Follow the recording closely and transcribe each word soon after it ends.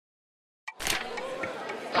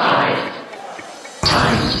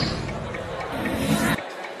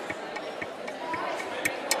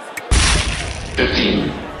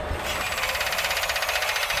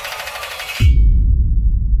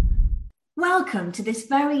Welcome to this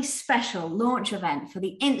very special launch event for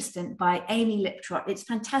The Instant by Amy Liptrot. It's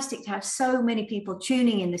fantastic to have so many people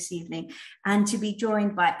tuning in this evening and to be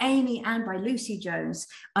joined by Amy and by Lucy Jones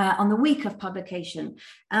on the week of publication.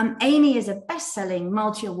 Amy is a best-selling,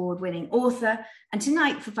 multi-award-winning author, and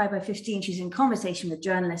tonight for 5by15, she's in conversation with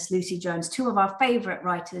journalist Lucy Jones, two of our favorite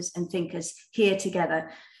writers and thinkers here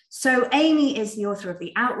together. So Amy is the author of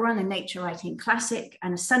The Outrun, a nature writing classic,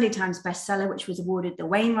 and a Sunday Times bestseller, which was awarded the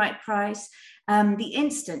Wainwright Prize. The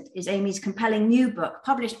Instant is Amy's compelling new book,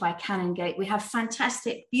 published by Canongate. We have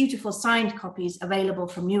fantastic, beautiful signed copies available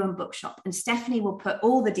from Newham Bookshop, and Stephanie will put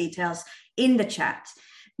all the details in the chat.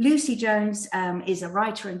 Lucy Jones is a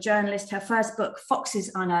writer and journalist. Her first book,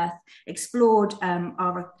 Foxes on Earth, explored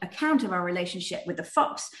our account of our relationship with the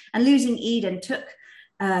fox, and Losing Eden took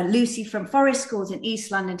Lucy from forest schools in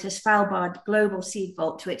East London to Svalbard Global Seed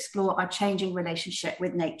Vault to explore our changing relationship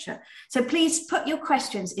with nature. So please put your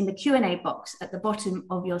questions in the Q&A box at the bottom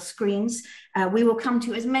of your screens. We will come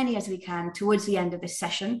to as many as we can towards the end of this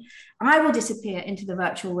session. I will disappear into the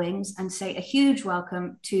virtual wings and say a huge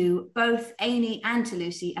welcome to both Amy and to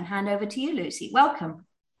Lucy, and hand over to you, Lucy. Welcome.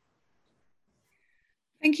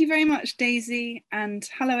 Thank you very much, Daisy, and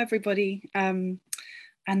hello everybody, and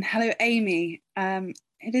hello Amy.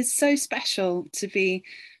 It is so special to be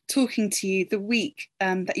talking to you the week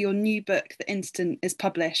that your new book, The Instant, is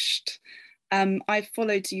published. I've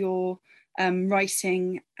followed your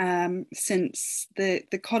writing since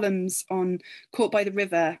the columns on Caught by the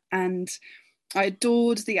River, and I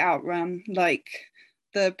adored The Outrun, like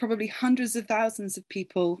the probably hundreds of thousands of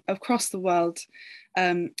people across the world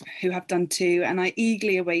who have done too, and I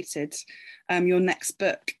eagerly awaited your next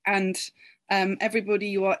book. And everybody,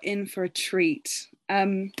 you are in for a treat.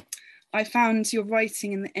 I found your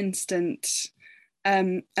writing in The Instant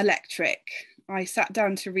electric. I sat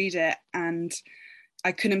down to read it and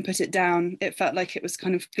I couldn't put it down. It felt like it was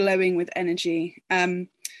kind of glowing with energy.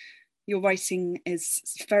 Your writing is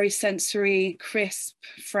very sensory, crisp,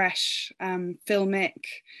 fresh, filmic,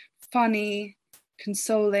 funny,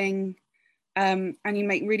 consoling, and you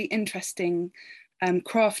make really interesting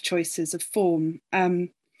craft choices of form.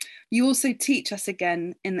 You also teach us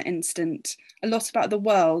again in The Instant a lot about the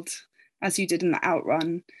world, as you did in The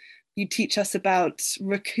Outrun. You teach us about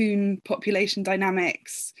raccoon population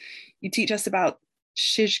dynamics. You teach us about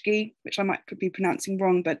Shishgi, which I might be pronouncing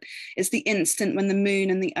wrong, but it's the instant when the moon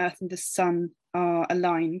and the earth and the sun are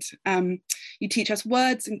aligned. You teach us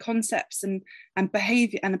words and concepts and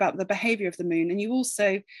behavior, and about the behavior of the moon. And you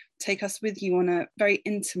also take us with you on a very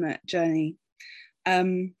intimate journey.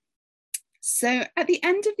 So at the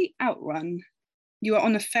end of The Outrun, you are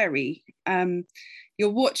on a ferry. You're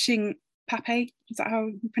watching Pape, is that how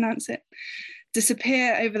you pronounce it,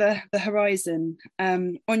 disappear over the horizon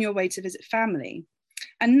on your way to visit family.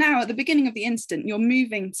 And now at the beginning of The Instant, you're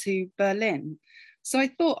moving to Berlin. So I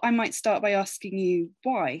thought I might start by asking you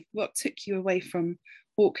why, what took you away from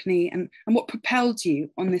Orkney, and what propelled you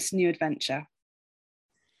on this new adventure?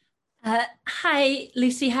 Hi,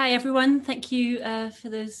 Lucy. Hi, everyone. Thank you for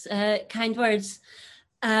those kind words.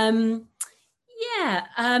 I moved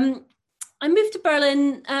to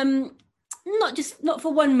Berlin, not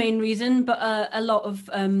for one main reason, but a lot of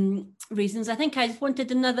reasons. I think I just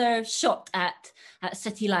wanted another shot at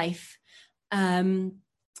city life.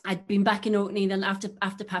 I'd been back in Orkney, then after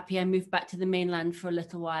Papi, I moved back to the mainland for a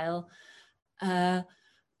little while.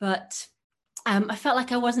 But I felt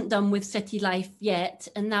like I wasn't done with city life yet,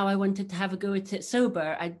 and now I wanted to have a go at it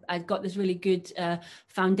sober. I'd got this really good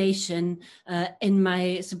foundation in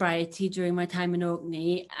my sobriety during my time in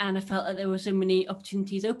Orkney, and I felt that there were so many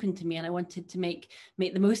opportunities open to me, and I wanted to make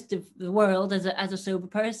the most of the world as a sober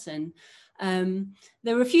person.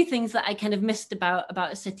 There were a few things that I kind of missed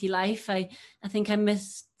about city life. I think I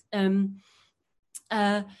missed maybe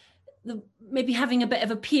having a bit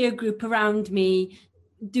of a peer group around me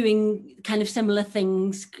doing kind of similar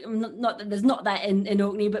things. Not that there's not that in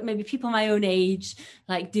Orkney, but maybe people my own age,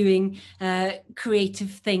 like doing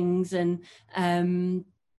creative things and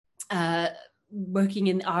working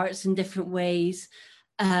in arts in different ways.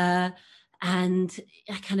 And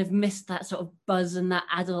I kind of missed that sort of buzz and that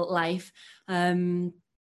adult life. But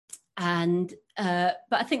I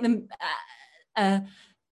think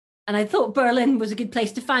and I thought Berlin was a good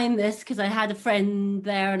place to find this because I had a friend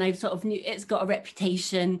there, and I sort of knew it's got a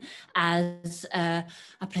reputation as a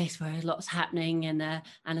place where a lot's happening and a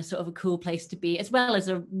sort of a cool place to be, as well as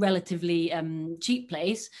a relatively cheap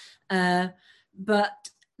place. But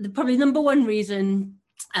the probably number one reason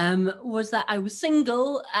was that I was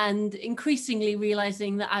single and increasingly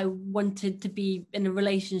realizing that I wanted to be in a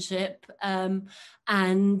relationship.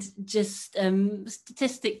 And just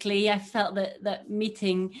statistically, I felt that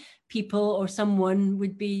meeting people or someone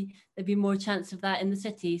there'd be more chance of that in the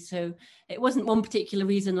city. So it wasn't one particular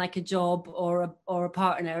reason, like a job or a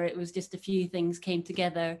partner. It was just a few things came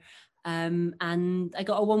together. And I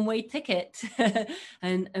got a one-way ticket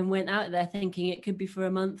and went out there thinking it could be for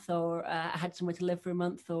a month, or I had somewhere to live for a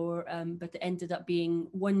month, or but it ended up being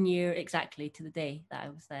 1 year exactly to the day that I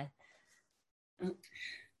was there.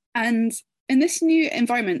 And in this new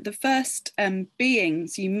environment, the first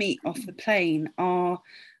beings you meet off the plane are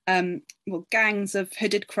gangs of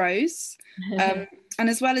hooded crows, and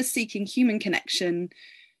as well as seeking human connection,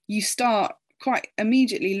 you start quite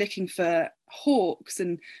immediately looking for hawks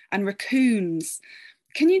and raccoons.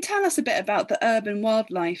 Can you tell us a bit about the urban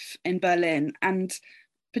wildlife in Berlin, and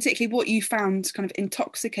particularly what you found kind of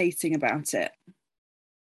intoxicating about it?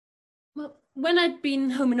 Well, when I'd been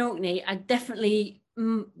home in Orkney, I definitely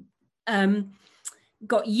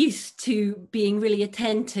got used to being really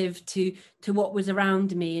attentive to what was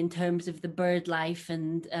around me in terms of the bird life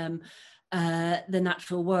and the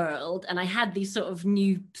natural world. And I had these sort of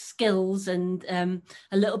new skills and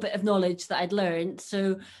a little bit of knowledge that I'd learned.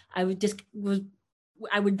 So I would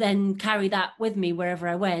then carry that with me wherever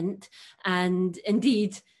I went. And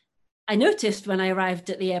indeed, I noticed when I arrived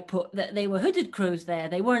at the airport that they were hooded crows there.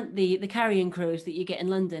 They weren't the carrion crows that you get in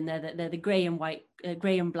London. They're the grey and white,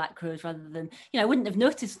 grey and black crows, rather than, I wouldn't have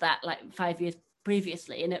noticed that like 5 years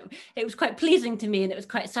previously. And it was quite pleasing to me, and it was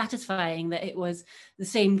quite satisfying that it was the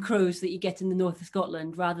same crows that you get in the north of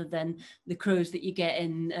Scotland rather than the crows that you get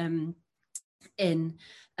in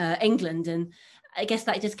England. And I guess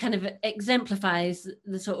that just kind of exemplifies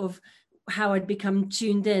the sort of how I'd become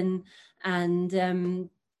tuned in, and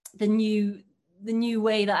the new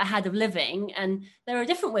way that I had of living. And there are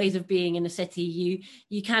different ways of being in a city.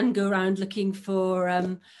 You can go around looking for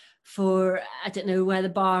I don't know where the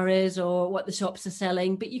bar is or what the shops are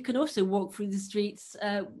selling, but you can also walk through the streets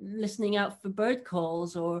listening out for bird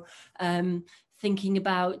calls, or thinking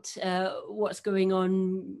about what's going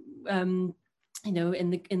on in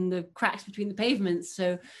the cracks between the pavements.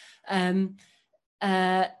 So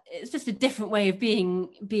it's just a different way of being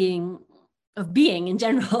in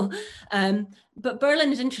general. But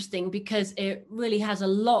Berlin is interesting because it really has a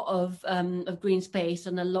lot of green space,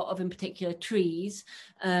 and a lot of, in particular, trees,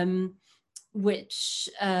 which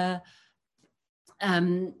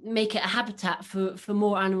make it a habitat for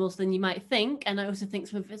more animals than you might think. And I also think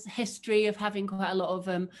some of its history of having quite a lot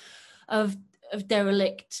of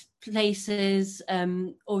derelict places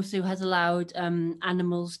also has allowed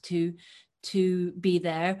animals to be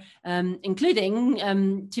there, including,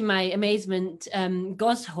 to my amazement,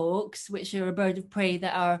 goshawks, which are a bird of prey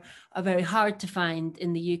that are very hard to find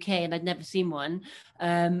in the UK, and I'd never seen one.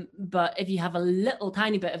 But if you have a little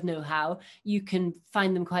tiny bit of know-how, you can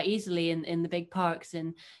find them quite easily in the big parks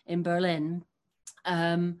in Berlin.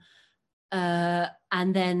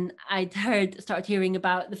 And then I'd started hearing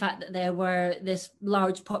about the fact that there were this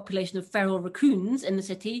large population of feral raccoons in the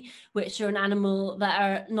city, which are an animal that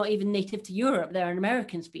are not even native to Europe. They're an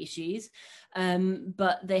American species,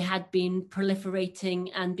 but they had been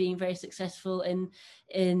proliferating and being very successful in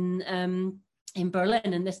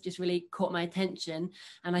Berlin. And this just really caught my attention,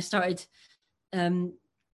 and I started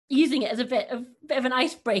using it as a bit of an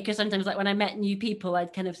icebreaker. Sometimes, like when I met new people,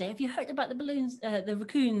 I'd kind of say, "Have you heard about the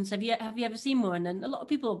raccoons? Have you ever seen one?" And a lot of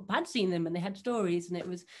people had seen them, and they had stories, and it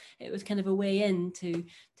was kind of a way in to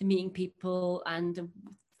meeting people, and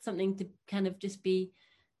something to kind of just be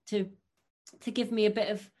to give me a bit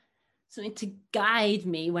of something to guide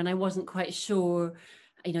me when I wasn't quite sure.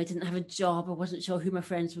 I didn't have a job. I wasn't sure who my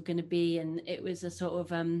friends were going to be, and it was a sort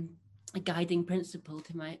of a guiding principle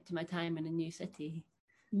to my time in a new city.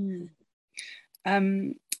 Mm.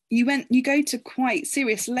 You go to quite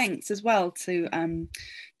serious lengths as well to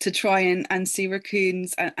try and see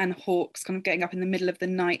raccoons and hawks kind of getting up in the middle of the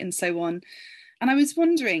night and so on. And I was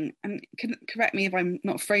wondering, and correct me if I'm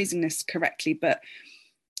not phrasing this correctly, but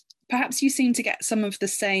perhaps you seem to get some of the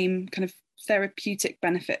same kind of therapeutic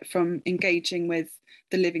benefit from engaging with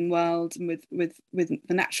the living world and with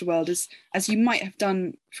the natural world as you might have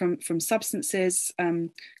done from substances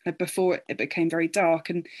before it became very dark.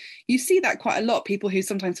 And you see that quite a lot. People who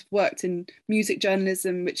sometimes have worked in music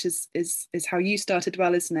journalism, which is how you started,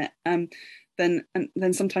 well, isn't it? Then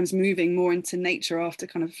sometimes moving more into nature after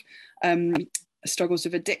kind of struggles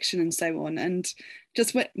with addiction and so on. And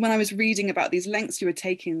just when I was reading about these lengths you were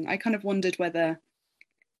taking, I kind of wondered whether,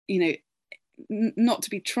 not to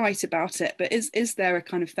be trite about it, but is there a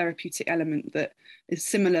kind of therapeutic element that is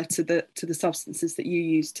similar to the substances that you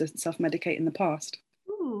used to self-medicate in the past?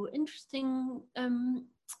 Ooh, interesting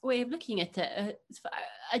way of looking at it.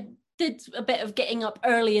 I did a bit of getting up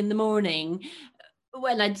early in the morning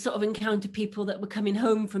when I'd sort of encounter people that were coming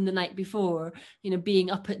home from the night before, being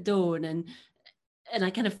up at dawn, and I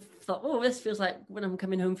kind of thought, oh, this feels like when I'm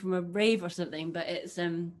coming home from a rave or something, but it's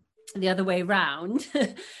the other way round.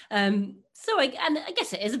 So I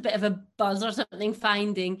guess it is a bit of a buzz or something,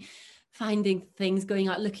 finding things, going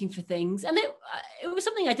out looking for things, and it was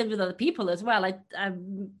something I did with other people as well. I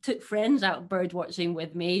took friends out bird watching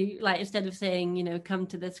with me, like instead of saying come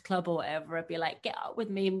to this club or whatever, I'd be like, get out with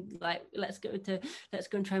me, like let's go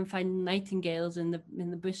and try and find nightingales in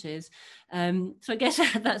the bushes. So I guess I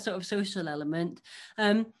had that sort of social element,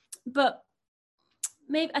 but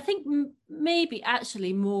maybe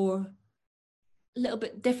actually more a little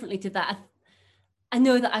bit differently to that. I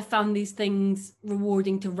know that I found these things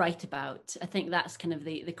rewarding to write about. I think that's kind of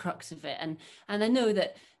the crux of it. And I know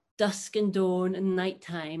that dusk and dawn and night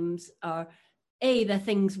times are the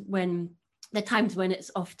times when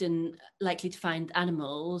it's often likely to find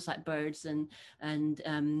animals like birds and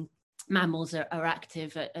mammals are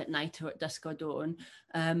active at night or at dusk or dawn.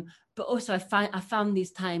 But also I found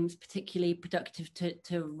these times particularly productive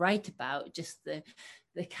to write about, just the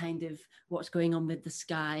kind of what's going on with the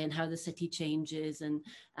sky and how the city changes and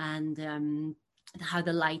how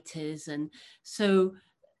the light is. And so,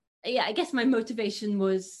 yeah, I guess my motivation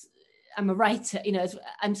was, I'm a writer,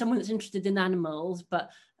 I'm someone that's interested in animals,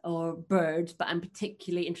 or birds, but I'm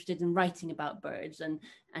particularly interested in writing about birds and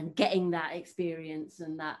getting that experience,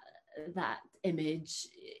 and that image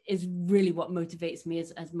is really what motivates me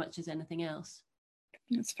as much as anything else.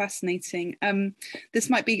 That's fascinating. This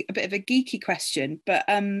might be a bit of a geeky question, but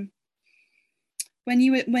when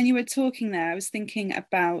you were talking there, I was thinking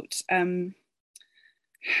about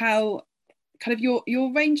how kind of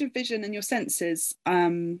your range of vision and your senses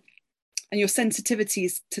and your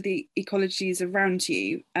sensitivities to the ecologies around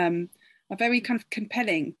you are very kind of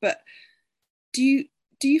compelling. But do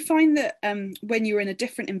you find that when you're in a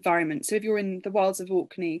different environment, so if you're in the wilds of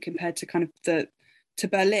Orkney compared to kind of to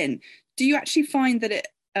Berlin, do you actually find that it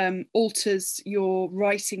alters your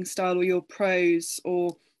writing style or your prose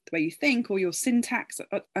or the way you think or your syntax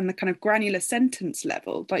and the kind of granular sentence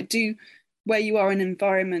level? Like, do where you are in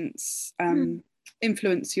environments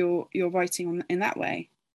influence your writing in that way?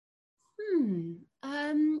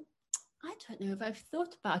 I don't know if I've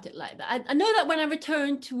thought about it like that. I know that when I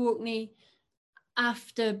returned to Orkney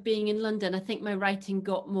after being in London, I think my writing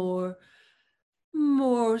got more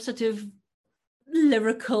sort of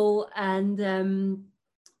lyrical, and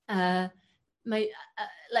I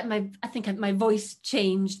think my voice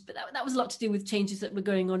changed, but that was a lot to do with changes that were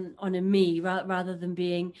going on in me, rather than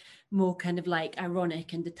being more kind of like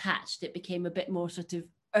ironic and detached. It became a bit more sort of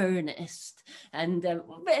earnest, and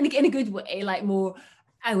but in a good way, like more.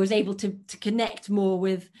 I was able to connect more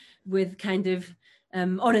with kind of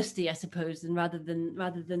honesty, I suppose, and rather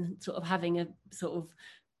than sort of having a sort of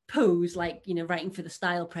pose, like writing for the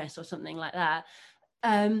style press or something like that.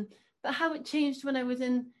 But how it changed when I was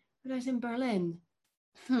in Berlin,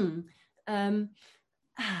 I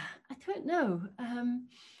don't know. I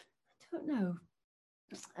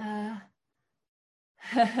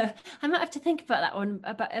might have to think about that one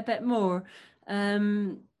a bit more.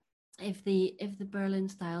 If the Berlin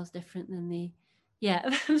style is different than the,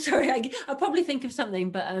 I'm sorry, I'll probably think of something,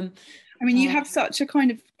 but I mean, you have such a kind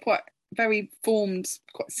of quite very formed,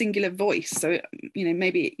 quite singular voice, so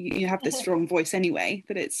maybe you have this strong voice anyway,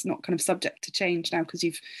 that it's not kind of subject to change now because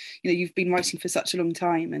you've been writing for such a long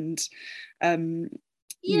time, and since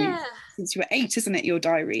you were 8, isn't it, your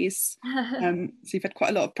diaries? So you've had quite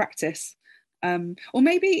a lot of practice, or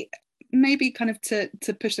maybe kind of to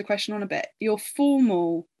push the question on a bit, your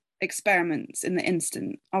formal experiments in the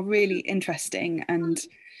instant are really interesting, and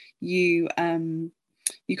you kind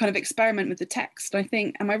of experiment with the text. I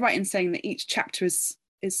think, am I right in saying that each chapter is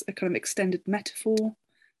a kind of extended metaphor?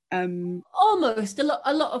 Almost. A lot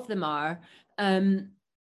of them are, because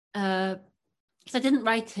I didn't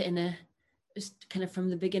write it in a just kind of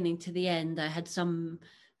from the beginning to the end. I had some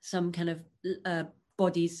kind of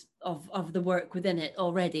bodies of the work within it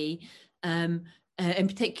already. In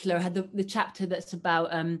particular, I had the chapter that's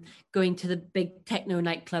about going to the big techno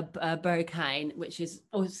nightclub Berghain, which is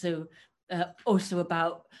also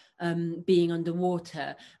about being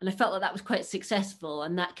underwater, and I felt that was quite successful,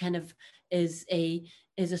 and that kind of is a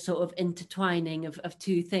sort of intertwining of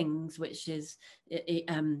two things, which is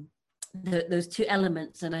those two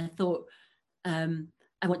elements. And I thought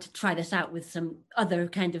I want to try this out with some other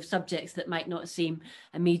kind of subjects that might not seem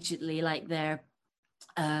immediately like they're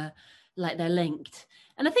linked.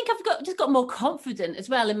 And I think I've just got more confident as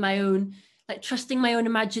well in my own, like trusting my own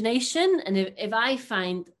imagination. And if I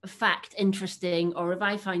find a fact interesting, or if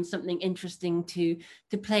I find something interesting to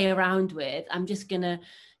play around with, I'm just gonna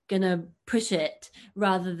push it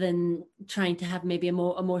rather than trying to have maybe a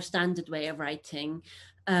more standard way of writing.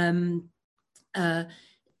 So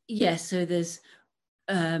there's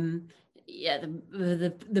the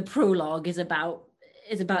prologue is about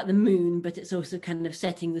the moon, but it's also kind of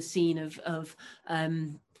setting the scene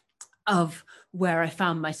of where I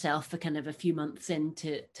found myself for kind of a few months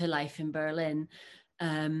into life in Berlin.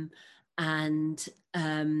 There's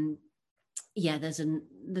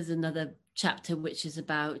another chapter which is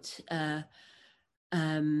about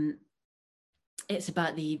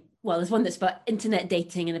there's one that's about internet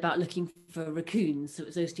dating and about looking for raccoons. So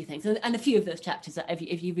it's those two things, and a few of those chapters that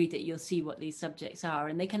if you read it, you'll see what these subjects are,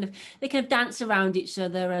 and they kind of dance around each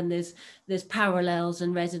other, and there's parallels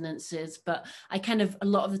and resonances. But I kind of a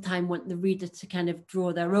lot of the time want the reader to kind of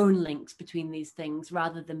draw their own links between these things,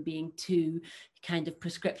 rather than being too kind of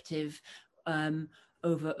prescriptive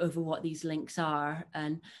over what these links are.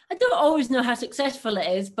 And I don't always know how successful it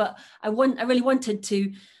is, but I really wanted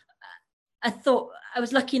to. I thought I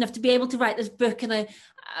was lucky enough to be able to write this book, and I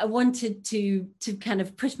wanted to kind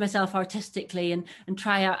of push myself artistically and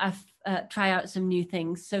try out some new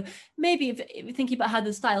things. So maybe if you're thinking about how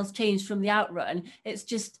the style's changed from the Outrun, it's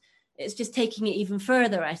just taking it even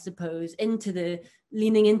further, I suppose,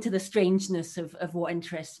 leaning into the strangeness of what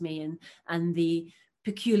interests me and the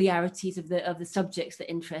peculiarities of the subjects that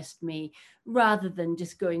interest me, rather than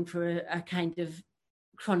just going for a kind of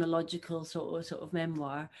chronological sort of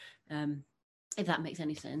memoir. If that makes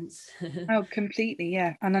any sense. Oh, completely,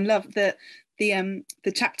 yeah. And I love the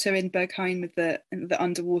chapter in Berghain with the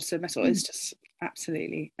underwater metal is just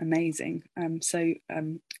absolutely amazing. So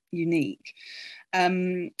unique.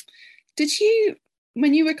 Did you,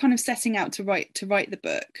 when you were kind of setting out to write the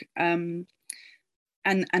book, and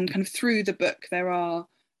kind of through the book, there are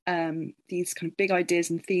these kind of big ideas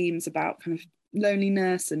and themes about kind of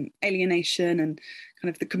loneliness and alienation and kind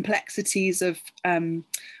of the complexities of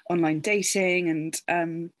online dating.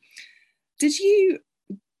 And did you,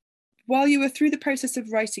 while you were through the process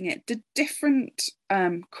of writing it, did different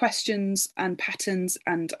questions and patterns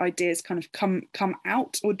and ideas kind of come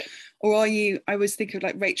out, or are you? I always think of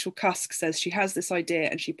like Rachel Cusk says she has this idea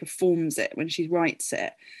and she performs it when she writes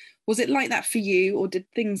it. Was it like that for you, or did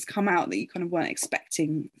things come out that you kind of weren't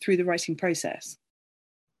expecting through the writing process?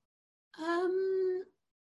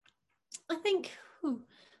 I think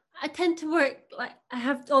I tend to work like I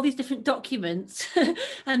have all these different documents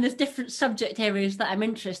and there's different subject areas that I'm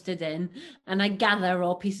interested in, and I gather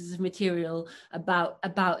all pieces of material about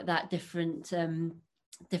that different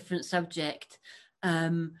subject.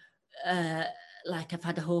 Like I've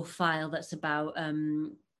had a whole file that's about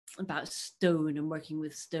stone and working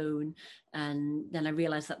with stone, and then I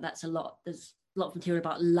realized that there's a lot of material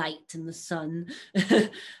about light and the sun.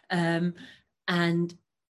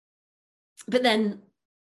 But then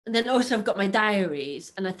also I've got my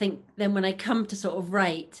diaries, and I think then when I come to sort of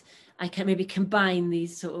write, I can maybe combine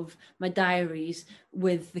these sort of my diaries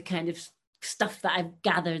with the kind of stuff that I've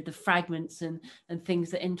gathered, the fragments and things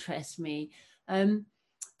that interest me. But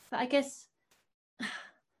I guess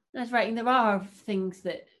as writing, there are things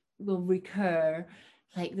that will recur.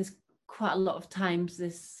 Like there's quite a lot of times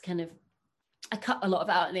this kind of, I cut a lot of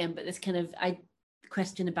it out in the end, but this kind of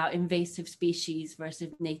question about invasive species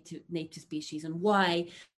versus native species, and why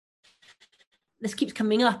this keeps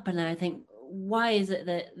coming up. And I think, why is it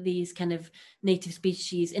that these kind of native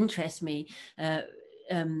species interest me?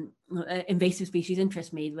 Invasive species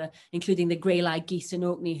interest me, including the grey-lag geese in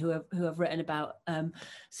Orkney who I've written about.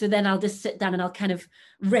 So then I'll just sit down and I'll kind of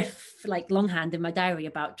riff like longhand in my diary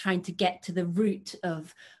about trying to get to the root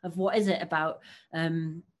of what is it about.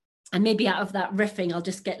 And maybe out of that riffing, I'll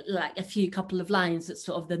just get like a couple of lines that's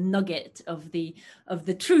sort of the nugget of the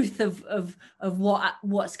truth of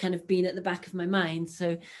what's kind of been at the back of my mind.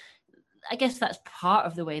 So I guess that's part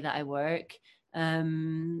of the way that I work,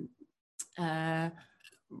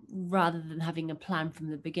 rather than having a plan from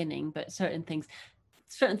the beginning. But certain things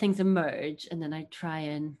emerge, and then I try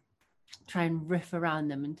and riff around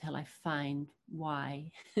them until I find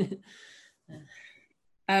why.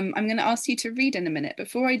 I'm going to ask you to read in a minute.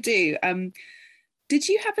 Before I do, did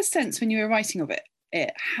you have a sense when you were writing of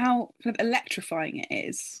it how kind of electrifying it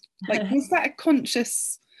is? Like, was that a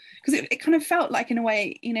conscious? Because it kind of felt like, in a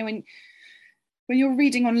way, you know, when you're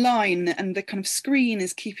reading online and the kind of screen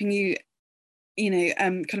is keeping you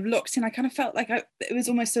kind of locked in. I kind of felt like it was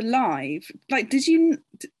almost alive. Like, did you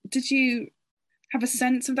have a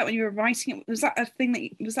sense of that when you were writing it? Was that a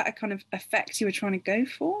thing was that a kind of effect you were trying to go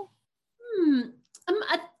for?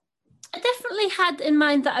 I definitely had in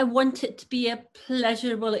mind that I want it to be a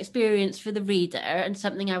pleasurable experience for the reader and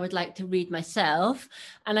something I would like to read myself.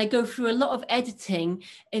 And I go through a lot of editing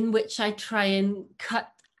in which I try and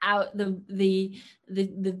cut out the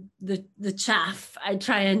chaff. I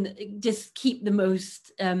try and just keep the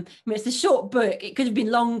most. It's a short book. It could have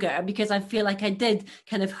been longer because I feel like I did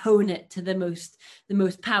kind of hone it to the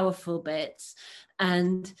most powerful bits,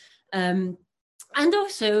 and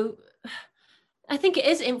also, I think it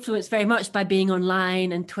is influenced very much by being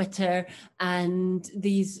online and Twitter and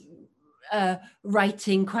these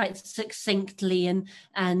writing quite succinctly and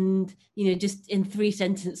just in 3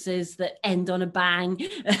 sentences that end on a bang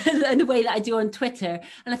in the way that I do on Twitter.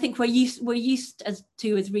 And I think we're used as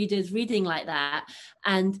readers reading like that.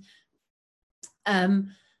 And I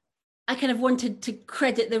kind of wanted to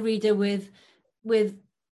credit the reader with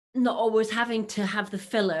not always having to have the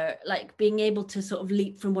filler, like being able to sort of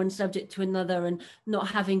leap from one subject to another and not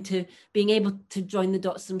having to, being able to join the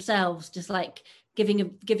dots themselves, just like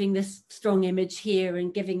giving this strong image here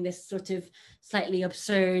and giving this sort of slightly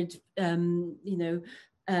absurd, sort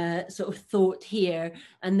of thought here,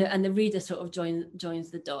 and the reader sort of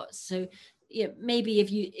joins the dots. So yeah, maybe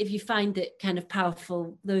if you find it kind of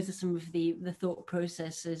powerful, those are some of the thought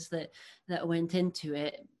processes that went into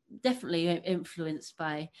it. Definitely influenced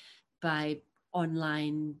by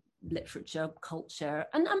online literature, culture,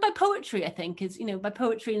 and by poetry. I think is by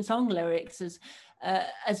poetry and song lyrics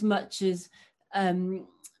as much as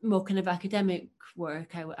more kind of academic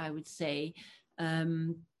work. I would say.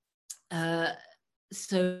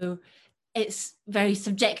 So it's very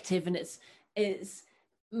subjective, and it's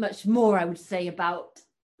much more, I would say, about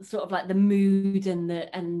sort of like the mood and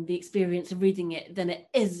the experience of reading it than it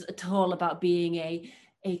is at all about being a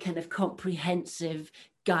kind of comprehensive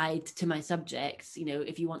guide to my subjects.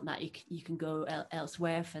 If you want that, you can go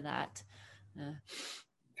elsewhere for that.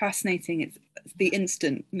 Fascinating. It's the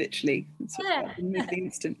instant, literally. The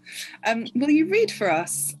instant. Will you read for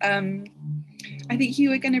us? I think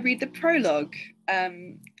you were going to read the prologue.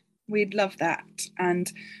 We'd love that.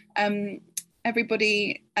 And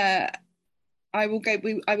everybody, I will go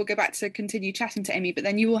back to continue chatting to Amy, but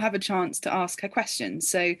then you will have a chance to ask her questions.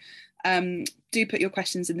 So do put your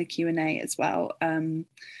questions in the Q&A as well. And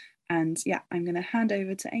yeah, I'm going to hand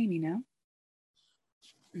over to Amy now.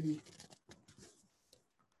 Mm-hmm.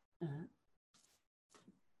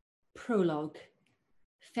 Prologue,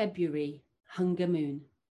 February, Hunger Moon.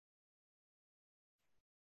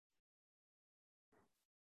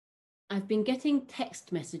 I've been getting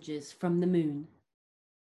text messages from the moon.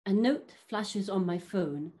 A note flashes on my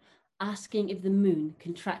phone asking if the moon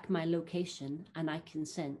can track my location, and I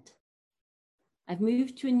consent. I've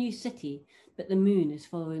moved to a new city, but the moon is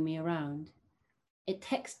following me around. It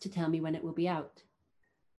texts to tell me when it will be out.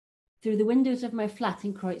 Through the windows of my flat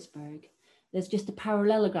in Kreuzberg, there's just a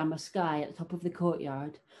parallelogram of sky at the top of the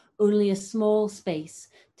courtyard, only a small space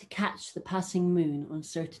to catch the passing moon on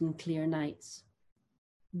certain clear nights.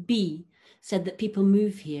 B said that people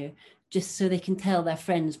move here just so they can tell their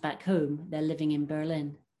friends back home they're living in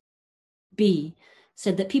Berlin. B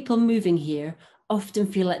said that people moving here often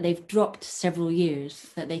feel like they've dropped several years,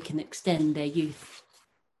 that they can extend their youth.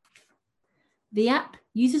 The app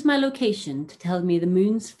uses my location to tell me the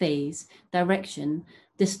moon's phase, direction,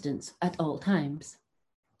 distance at all times.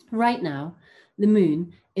 Right now, the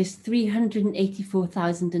moon is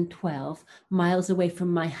 384,012 miles away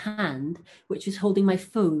from my hand, which is holding my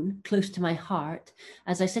phone close to my heart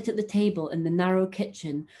as I sit at the table in the narrow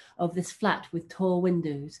kitchen of this flat with tall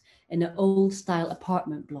windows in an old-style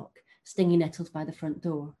apartment block, stinging nettles by the front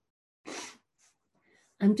door.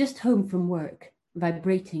 I'm just home from work,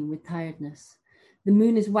 vibrating with tiredness. The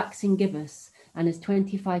moon is waxing gibbous and is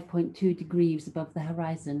 25.2 degrees above the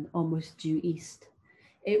horizon, almost due east.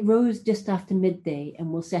 It rose just after midday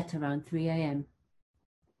and will set around 3 a.m.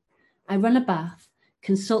 I run a bath,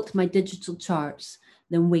 consult my digital charts,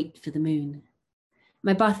 then wait for the moon.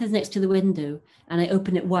 My bath is next to the window and I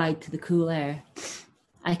open it wide to the cool air.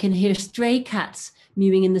 I can hear stray cats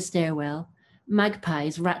mewing in the stairwell,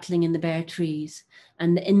 magpies rattling in the bare trees,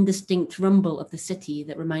 and the indistinct rumble of the city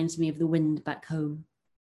that reminds me of the wind back home.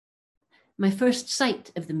 My first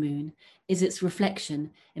sight of the moon is its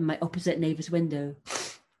reflection in my opposite neighbour's window,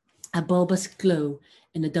 a bulbous glow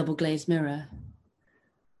in a double-glazed mirror.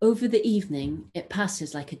 Over the evening, it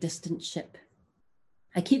passes like a distant ship.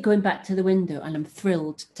 I keep going back to the window and I'm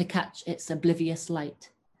thrilled to catch its oblivious light.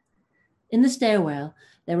 In the stairwell,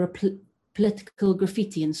 there are political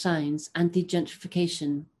graffiti and signs,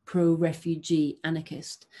 anti-gentrification, pro-refugee,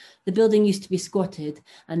 anarchist. The building used to be squatted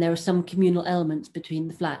and there were some communal elements between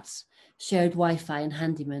the flats, shared Wi-Fi and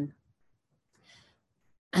handyman.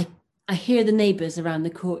 I hear the neighbours around the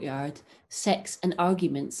courtyard, sex and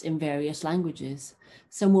arguments in various languages,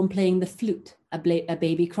 someone playing the flute, a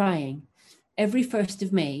baby crying. Every 1st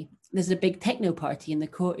of May, there's a big techno party in the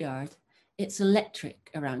courtyard. It's electric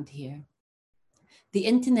around here. The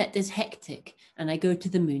internet is hectic and I go to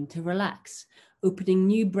the moon to relax, opening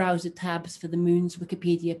new browser tabs for the moon's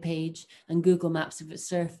Wikipedia page and Google Maps of its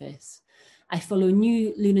surface. I follow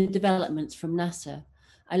new lunar developments from NASA.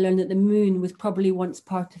 I learned that the moon was probably once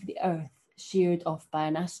part of the Earth, sheared off by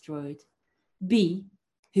an asteroid. B,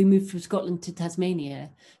 who moved from Scotland to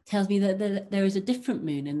Tasmania, tells me that there is a different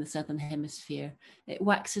moon in the southern hemisphere. It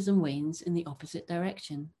waxes and wanes in the opposite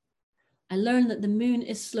direction. I learned that the moon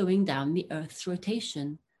is slowing down the Earth's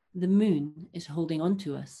rotation. The moon is holding on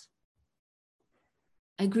to us.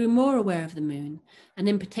 I grew more aware of the moon, and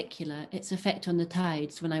in particular, its effect on the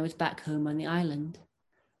tides when I was back home on the island.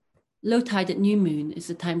 Low tide at new moon is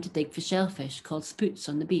the time to dig for shellfish called spoots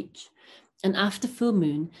on the beach. And after full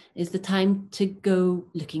moon is the time to go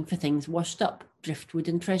looking for things washed up, driftwood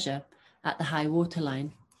and treasure, at the high water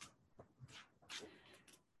line.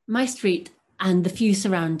 My street and the few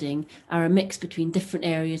surrounding are a mix between different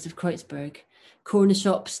areas of Kreuzberg, corner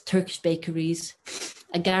shops, Turkish bakeries,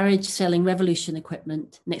 a garage selling Revolution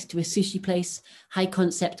equipment next to a sushi place, high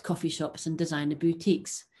concept coffee shops and designer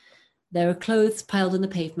boutiques. There are clothes piled on the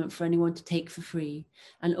pavement for anyone to take for free,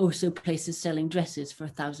 and also places selling dresses for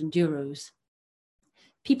 €1,000.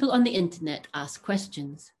 People on the internet ask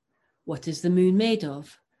questions. What is the moon made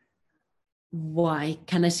of? Why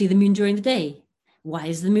can I see the moon during the day? Why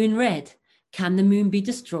is the moon red? Can the moon be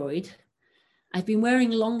destroyed? I've been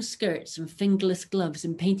wearing long skirts and fingerless gloves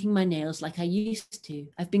and painting my nails like I used to.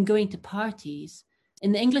 I've been going to parties.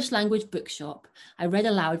 In the English language bookshop, I read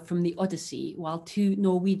aloud from the Odyssey while 2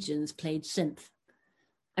 Norwegians played synth.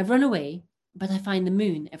 I've run away, but I find the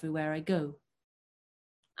moon everywhere I go.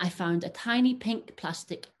 I found a tiny pink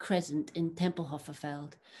plastic crescent in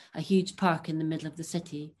Tempelhoferfeld, a huge park in the middle of the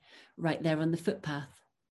city, right there on the footpath.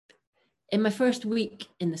 In my first week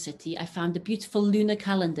in the city, I found a beautiful lunar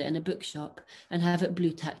calendar in a bookshop and have it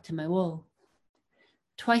blue tacked to my wall.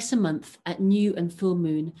 Twice a month at new and full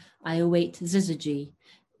moon, I await Syzygy,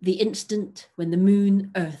 the instant when the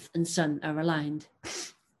moon, earth and sun are aligned.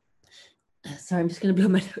 Sorry, I'm just going to blow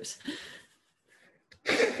my nose.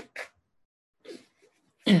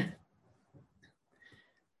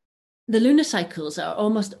 The lunar cycles are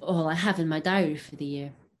almost all I have in my diary for the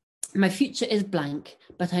year. My future is blank,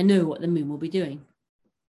 but I know what the moon will be doing.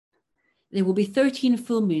 There will be 13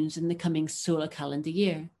 full moons in the coming solar calendar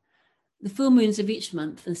year. The full moons of each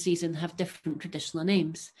month and season have different traditional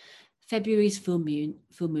names. February's full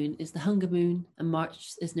moon is the Hunger Moon, and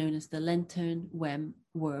March is known as the Lantern, Worm,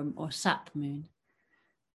 or Sap Moon.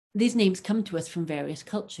 These names come to us from various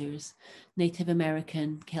cultures, Native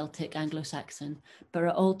American, Celtic, Anglo-Saxon, but are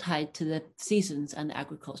all tied to the seasons and the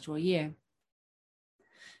agricultural year.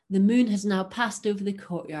 The moon has now passed over the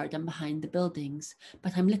courtyard and behind the buildings,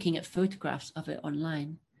 but I'm looking at photographs of it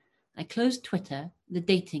online. I closed Twitter, the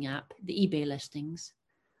dating app, the eBay listings.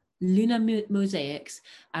 Lunar mosaics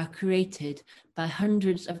are created by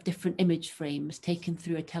hundreds of different image frames taken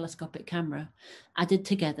through a telescopic camera, added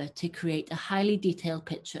together to create a highly detailed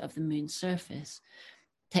picture of the moon's surface,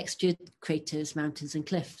 textured craters, mountains and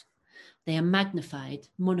cliffs. They are magnified,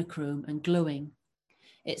 monochrome and glowing.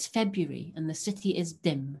 It's February and the city is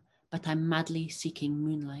dim, but I'm madly seeking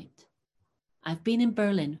moonlight. I've been in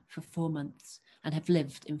Berlin for 4 months and have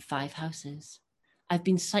lived in 5 houses. I've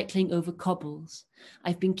been cycling over cobbles.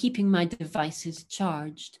 I've been keeping my devices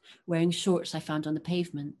charged, wearing shorts I found on the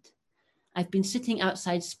pavement. I've been sitting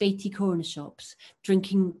outside spatey corner shops,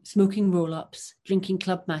 smoking roll-ups, drinking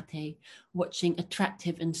club mate, watching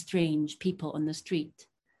attractive and strange people on the street.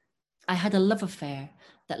 I had a love affair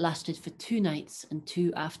that lasted for 2 nights and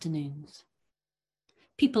 2 afternoons.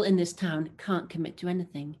 People in this town can't commit to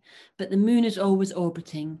anything, but the moon is always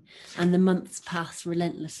orbiting and the months pass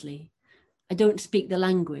relentlessly. I don't speak the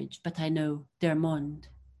language, but I know der Mond.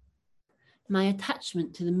 My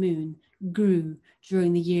attachment to the moon grew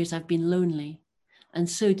during the years I've been lonely, and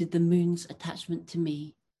so did the moon's attachment to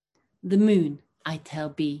me. The moon, I tell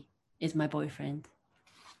B, is my boyfriend.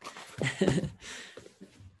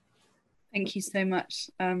 Thank you so much.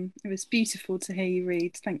 It was beautiful to hear you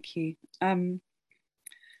read. Thank you.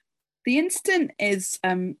 The incident is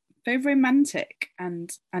very romantic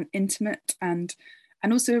and intimate, and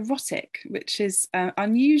and also erotic, which is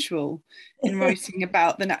unusual in writing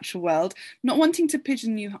about the natural world. Not wanting to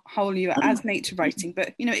pigeonhole you as nature writing,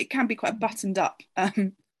 but it can be quite a buttoned up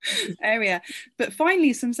area. But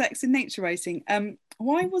finally, some sex in nature writing.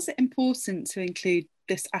 Why was it important to include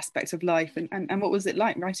this aspect of life, and what was it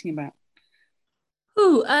like writing about?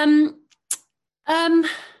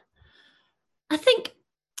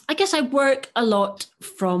 I guess I work a lot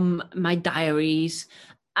from my diaries,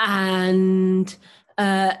 and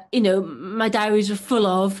my diaries are full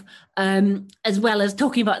of, as well as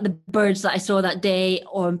talking about the birds that I saw that day,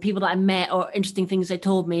 or people that I met, or interesting things they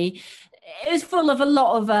told me. It was full of a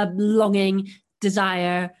lot of longing,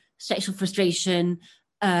 desire, sexual frustration,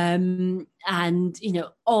 and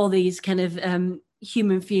all these kind of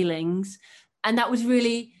human feelings. And that was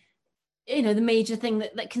really, the major thing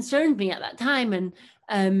that concerned me at that time.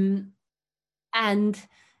 And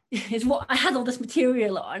is what I had all this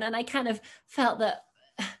material on, and I kind of felt that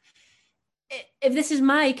if this is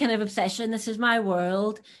my kind of obsession, this is my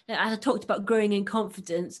world, as I talked about growing in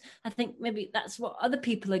confidence, I think maybe that's what other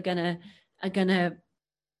people are gonna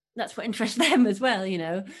that's what interests them as well,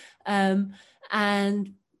 and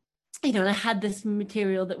and I had this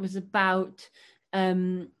material that was about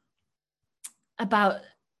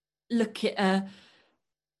look at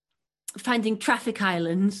finding traffic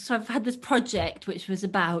islands. So I've had this project which was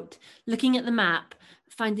about looking at the map,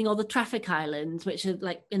 finding all the traffic islands, which are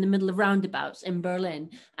like in the middle of roundabouts in Berlin,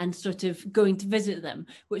 and sort of going to visit them,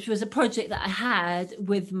 which was a project that I had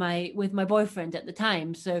with my boyfriend at the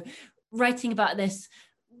time. So writing about this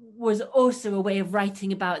was also a way of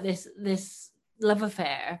writing about this love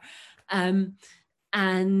affair. I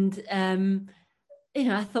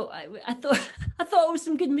thought it was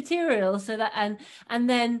some good material. So that and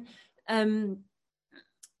then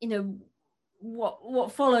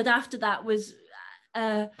what followed after that was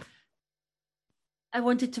I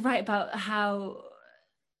wanted to write about how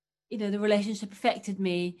the relationship affected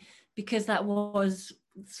me, because that was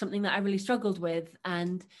something that I really struggled with,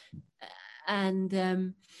 and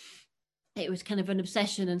it was kind of an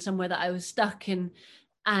obsession and somewhere that I was stuck in,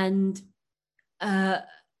 and I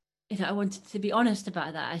wanted to be honest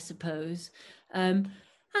about that, I suppose. I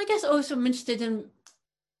guess also I'm interested in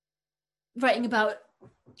writing about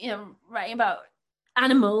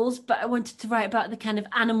animals, but I wanted to write about the kind of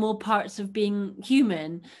animal parts of being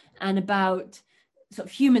human, and about sort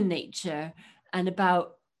of human nature, and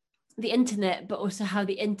about the internet, but also how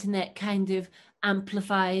the internet kind of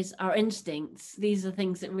amplifies our instincts. These are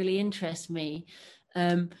things that really interest me.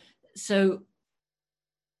 So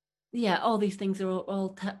yeah, all these things are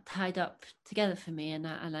all tied up together for me, and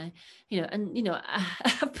I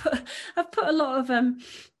I've put a lot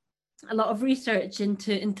of research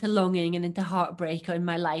into longing and into heartbreak in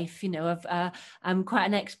my life. I'm quite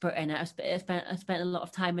an expert in it. I spent a lot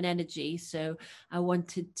of time and energy, so I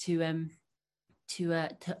wanted to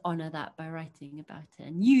honor that by writing about it,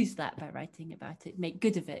 and use that by writing about it, make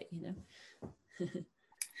good of it.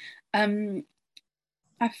 I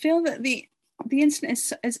feel that the internet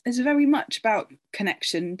is very much about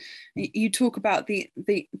connection. You talk about the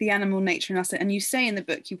animal nature in us, and you say in the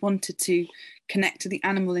book you wanted to connect to the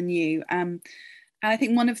animal in you. And I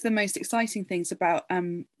think one of the most exciting things about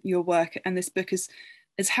your work and this book is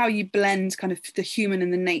how you blend kind of the human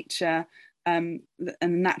and the nature, and the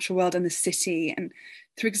natural world and the city, and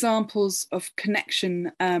through examples of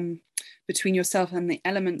connection between yourself and the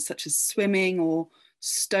elements, such as swimming or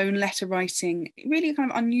stone letter writing. Really kind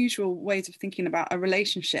of unusual ways of thinking about a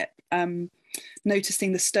relationship,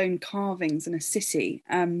 noticing the stone carvings in a city,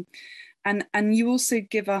 and you also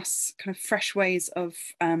give us kind of fresh ways of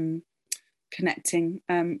connecting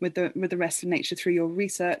with the rest of nature through your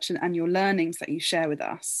research and your learnings that you share with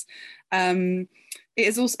us.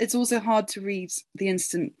 It's also hard to read The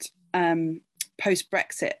Instant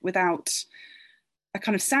post-Brexit without a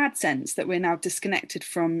kind of sad sense that we're now disconnected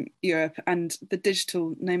from Europe, and the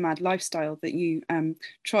digital nomad lifestyle that you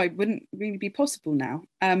tried wouldn't really be possible now.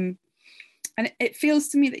 And it feels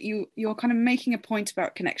to me that you're kind of making a point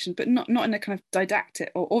about connection, but not in a kind of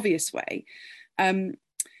didactic or obvious way. And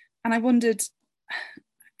I wondered,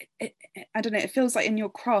 I don't know, it feels like in your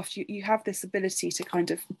craft you have this ability to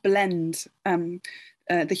kind of blend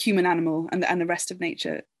the human animal and the rest of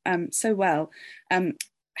nature so well.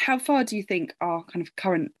 How far do you think our kind of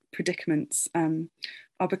current predicaments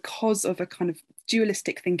are because of a kind of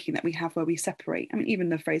dualistic thinking that we have, where we separate, I mean, even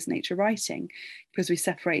the phrase nature writing, because we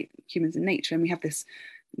separate humans and nature, and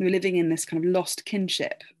we're living in this kind of lost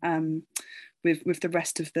kinship with the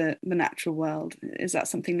rest of the natural world? Is that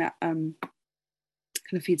something that kind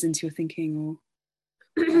of feeds into your thinking, or?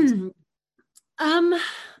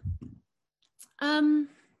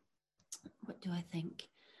 what do I think?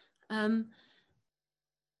 I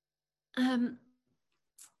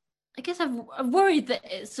guess I've worried that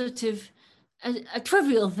it's sort of a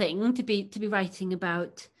trivial thing to be writing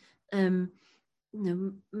about,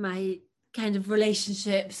 my kind of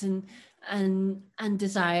relationships and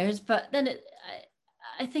desires, but then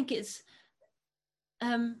I think it's,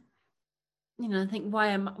 I think why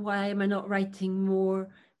am I not writing more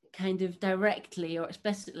kind of directly or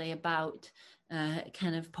explicitly about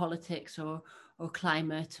kind of politics or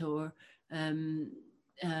climate or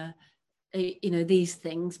these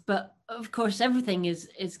things, but of course everything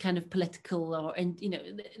is kind of political, or, and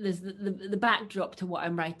there's the backdrop to what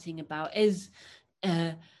I'm writing about is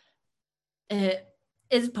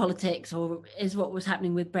politics, or is what was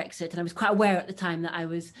happening with Brexit. And I was quite aware at the time that I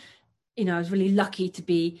was really lucky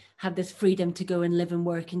to have this freedom to go and live and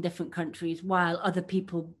work in different countries while other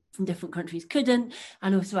people from different countries couldn't.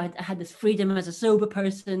 And also I had this freedom as a sober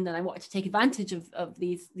person, and I wanted to take advantage of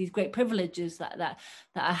these great privileges that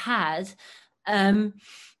I had.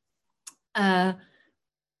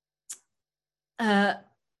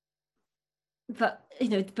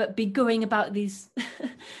 But be going about these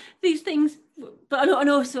these things, but and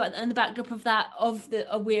also in the backdrop of that, of the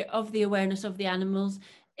awareness of the animals,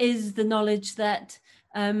 is the knowledge that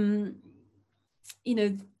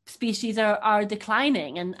species are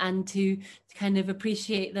declining, and to kind of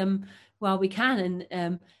appreciate them while we can,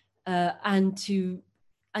 and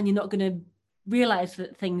you're not going to realize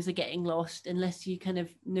that things are getting lost unless you kind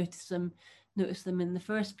of notice them in the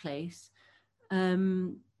first place.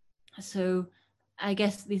 So I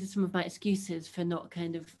guess these are some of my excuses for not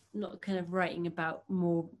kind of writing about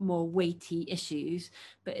more weighty issues,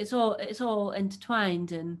 but it's all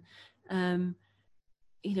intertwined, and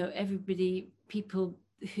people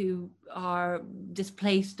who are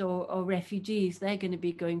displaced or refugees, they're going to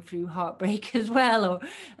be going through heartbreak as well, or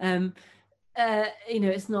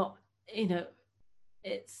it's not,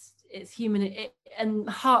 it's human, and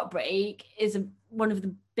heartbreak is one of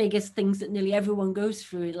the biggest things that nearly everyone goes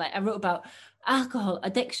through. Like, I wrote about alcohol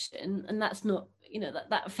addiction, and that's not,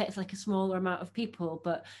 that affects like a smaller amount of people,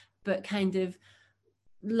 but kind of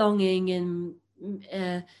longing and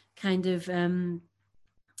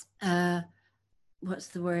what's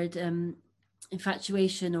the word,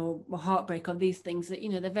 infatuation or heartbreak, or these things that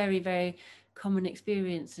they're very, very common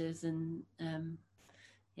experiences. And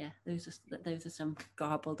those are some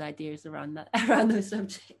garbled ideas around those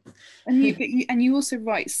subjects. And you also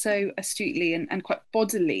write so astutely and quite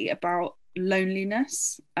bodily about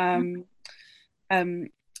loneliness, and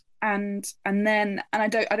then I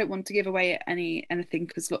don't want to give away anything,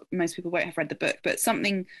 because most people won't have read the book, but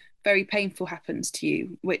something very painful happens to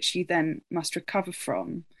you, which you then must recover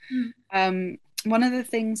from. One of the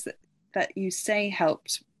things that you say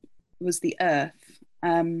helped was the earth.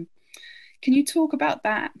 Can you talk about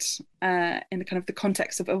that in the kind of the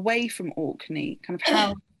context of away from Orkney? Kind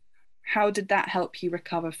of how did that help you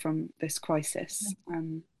recover from this crisis?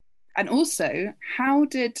 And also, how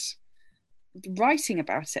did writing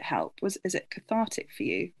about it help? Is it cathartic for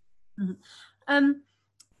you?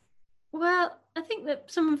 Well, I think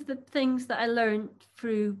that some of the things that I learned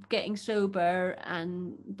through getting sober,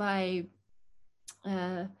 and by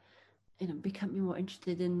becoming more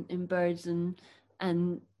interested in birds and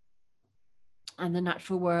the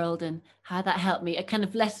natural world, and how that helped me, are kind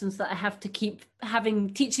of lessons that I have to keep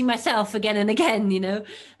teaching myself again and again,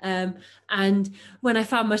 and when I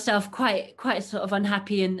found myself quite sort of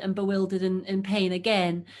unhappy and bewildered and in pain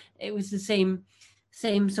again, it was the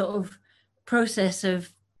same sort of process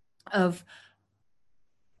of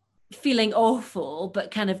feeling awful,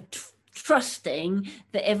 but kind of trusting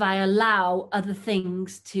that if I allow other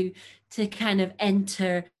things to kind of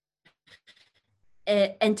enter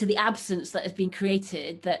the absence that has been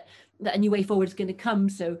created, that a new way forward is going to come.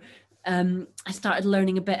 So I started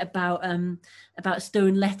learning a bit about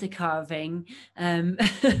stone letter carving,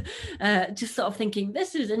 just sort of thinking,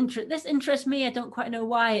 this interests me. I don't quite know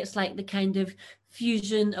why. It's like the kind of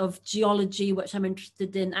fusion of geology, which I'm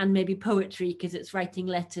interested in, and maybe poetry, because it's writing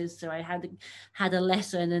letters. So I had a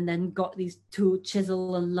lesson, and then got these tool,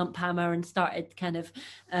 chisel and lump hammer, and started kind of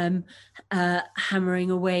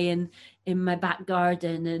hammering away in my back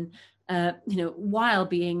garden, and while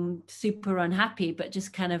being super unhappy, but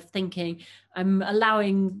just kind of thinking, I'm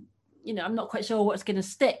allowing, I'm not quite sure what's going to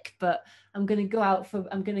stick, but I'm going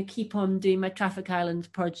to keep on doing my Traffic Islands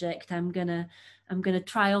project. I'm going to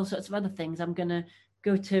try all sorts of other things. I'm going to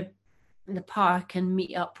go to the park and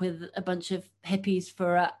meet up with a bunch of hippies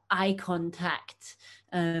for a eye contact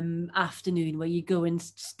afternoon, where you go and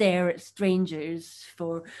stare at strangers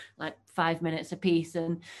for like 5 minutes a piece.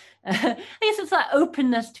 And I guess it's that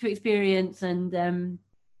openness to experience and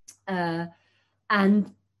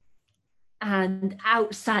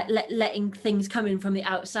outside, letting things come in from the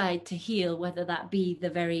outside to heal, whether that be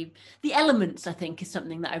the elements, I think, is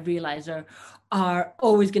something that I realize are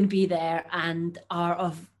always going to be there and are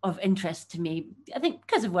of interest to me, I think,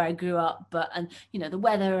 because of where I grew up, and the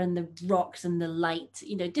weather and the rocks and the light,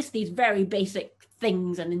 just these very basic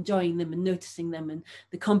things, and enjoying them and noticing them, and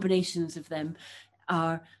the combinations of them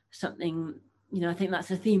are something, I think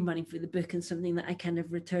that's a theme running through the book, and something that I kind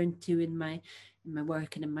of return to in my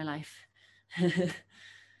work and in my life.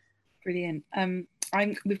 Brilliant.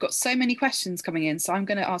 We've got so many questions coming in, so I'm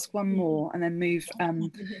going to ask one more and then move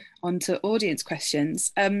on to audience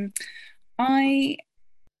questions. I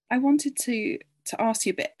wanted to ask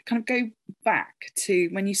you a bit, kind of go back to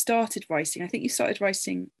when you started writing. I think you started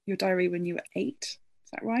writing your diary when you were 8. Is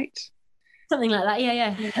that right? Something like that.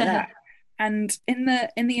 Yeah. Like that. And in the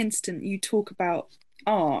instant, you talk about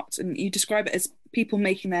art, and you describe it as people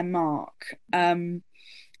making their mark.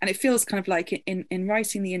 And it feels kind of like in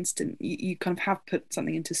writing the instant, you kind of have put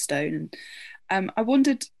something into stone. And I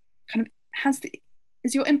wondered, kind of,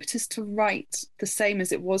 is your impetus to write the same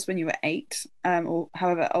as it was when you were 8, or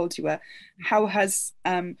however old you were? Why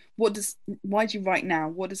do you write now?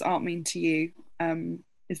 What does art mean to you?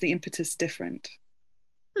 Is the impetus different?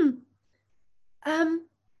 I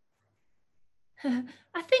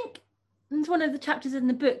think it's one of the chapters in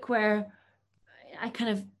the book where I kind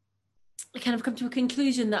of come to a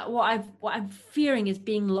conclusion that what I'm fearing is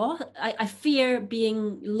being lost. I fear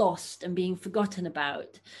being lost and being forgotten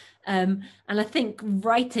about. And I think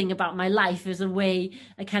writing about my life is a way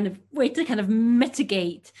to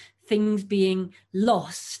mitigate things being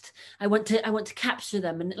lost. I want to capture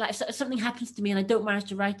them, and like, if something happens to me and I don't manage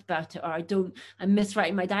to write about it, or I miss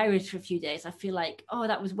writing my diaries for a few days, I feel like, oh,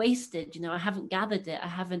 that was wasted. I haven't gathered it. I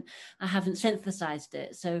haven't synthesized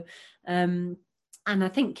it. So, and I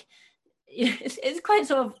think it's quite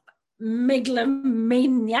sort of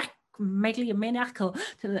megalomaniacal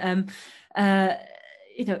that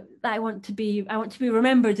I want to be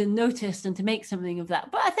remembered and noticed, and to make something of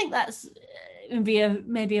that. But I think that's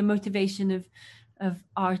maybe a motivation of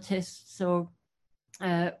artists, or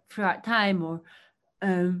throughout time, or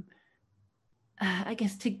I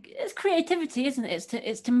guess it's creativity, isn't it?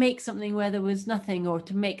 It's to make something where there was nothing, or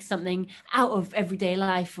to make something out of everyday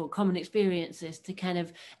life or common experiences, to kind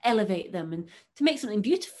of elevate them, and to make something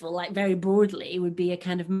beautiful, like, very broadly, would be a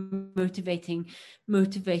kind of motivating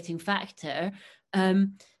factor.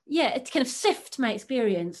 It's kind of sift my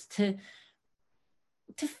experience to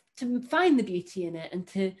find the beauty in it, and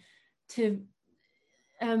to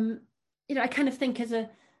I kind of think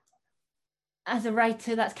as a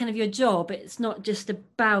writer, that's kind of your job. It's not just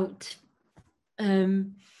about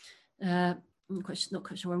I'm not quite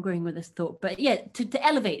sure where I'm going with this thought, but to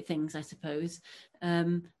elevate things, I suppose.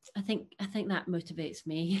 I think that motivates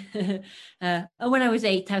me. And when I was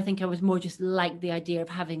 8, I think I was more just like the idea of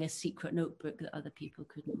having a secret notebook that other people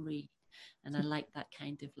couldn't read, and I like that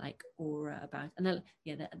kind of like aura about it. And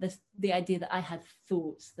the idea that I had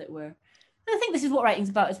thoughts that were. And I think this is what writing's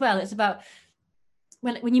about as well. It's about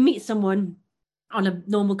when you meet someone on a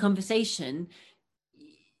normal conversation,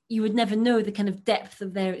 you would never know the kind of depth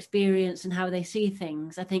of their experience and how they see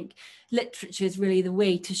things. I think literature is really the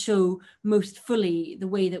way to show most fully the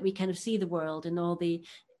way that we kind of see the world, and all the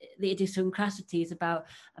idiosyncrasies about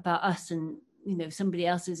us, and somebody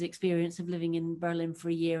else's experience of living in Berlin for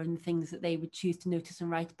a year, and the things that they would choose to notice and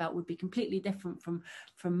write about would be completely different from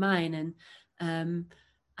mine. And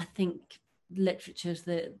I think literature is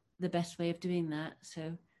the best way of doing that.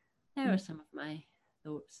 So there are some of my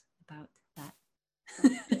thoughts about that.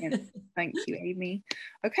 Thank you, Amy.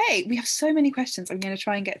 Okay, we have so many questions. I'm going to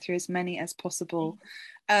try and get through as many as possible.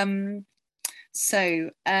 So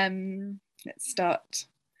let's start.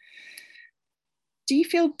 Do you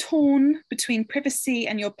feel torn between privacy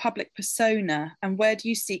and your public persona, and where do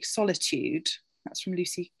you seek solitude? That's from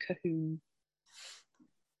Lucy Cahoon.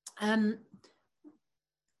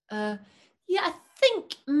 I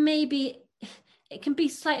think maybe it can be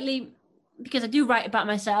slightly, because I do write about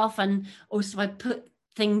myself, and also I put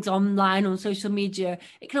things online on social media,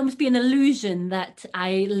 it can almost be an illusion that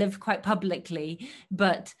I live quite publicly.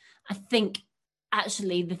 But I think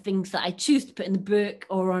actually the things that I choose to put in the book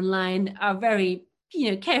or online are very,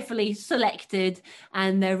 carefully selected,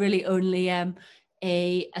 and they're really only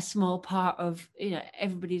a small part of,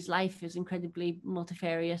 everybody's life is incredibly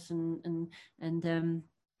multifarious and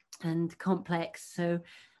complex. So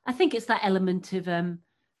I think it's that element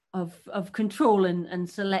of control and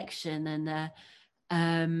selection,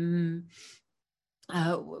 and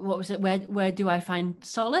what was it? Where do I find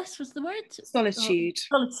solace? Was the word solitude?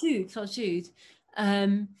 Solitude.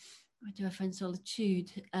 Where do I find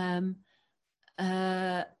solitude?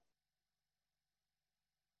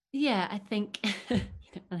 Yeah, I think when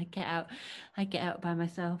I get out by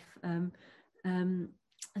myself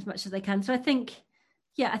as much as I can. So I think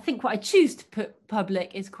what I choose to put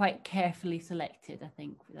public is quite carefully selected. I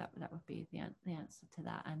think that would be the answer to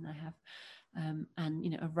that. And I have,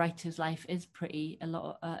 and a writer's life is a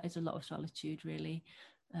lot of solitude, really.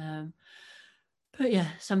 But yeah,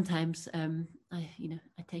 sometimes I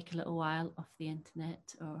take a little while off the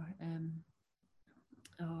internet, or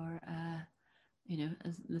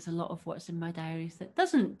there's a lot of what's in my diaries that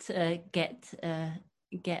doesn't get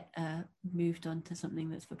moved on to something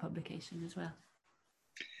that's for publication as well.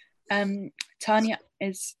 Tanya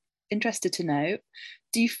is interested to know,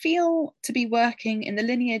 do you feel to be working in the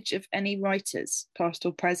lineage of any writers, past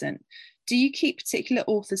or present? Do you keep particular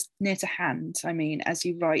authors near to hand, as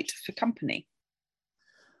you write for company?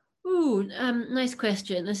 Ooh, nice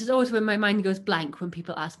question. This is always when my mind goes blank when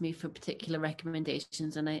people ask me for particular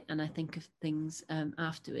recommendations, and I think of things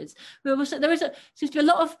afterwards. There seems to be a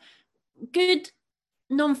lot of good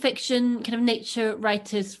non-fiction kind of nature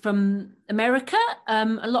writers from America.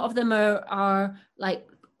 A lot of them are like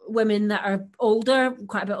women that are older,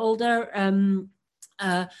 quite a bit older.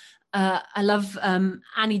 I love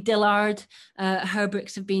Annie Dillard. Her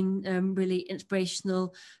books have been really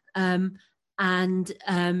inspirational. And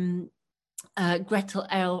Gretel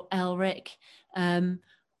Elric, and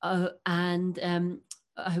I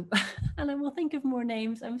will think of more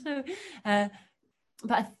names. I'm so,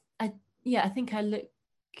 but I think I look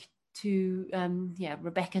to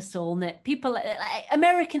Rebecca Solnit, people like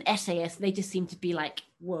American essayists. They just seem to be like,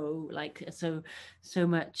 whoa, like so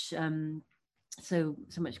much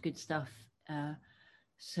good stuff.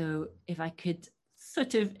 So if I could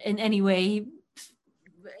sort of in any way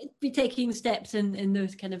be taking steps in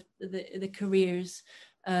those kind of the careers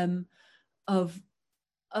of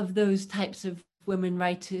those types of women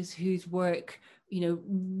writers whose work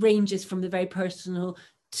ranges from the very personal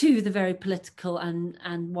to the very political and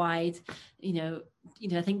wide,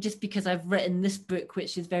 I think just because I've written this book,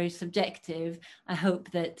 which is very subjective, I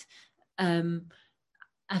hope that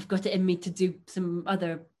I've got it in me to do some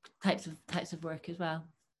other types of work as well.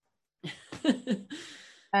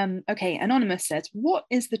 Okay, Anonymous says, what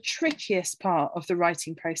is the trickiest part of the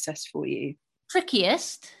writing process for you?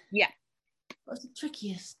 Trickiest? Yeah. What's the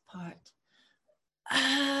trickiest part?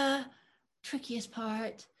 Trickiest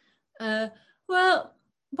part? Well,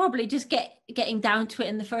 probably just getting down to it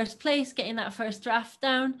in the first place, getting that first draft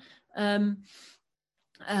down. Once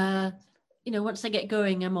I get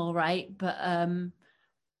going, I'm all right. But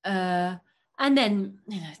and then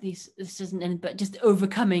this isn't any, but just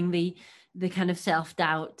overcoming the kind of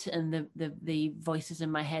self-doubt and the voices in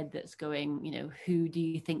my head that's going, who do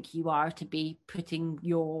you think you are to be putting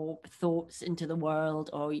your thoughts into the world?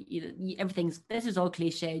 Or this is all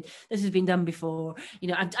cliched, this has been done before.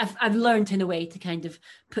 I've learned in a way to kind of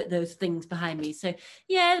put those things behind me. So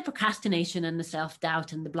yeah, the procrastination and the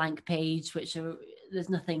self-doubt and the blank page, there's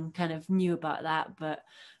nothing kind of new about that. But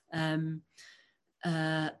and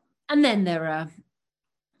then there are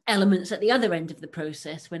elements at the other end of the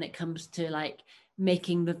process when it comes to like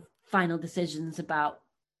making the final decisions about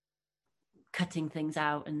cutting things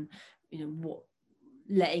out and what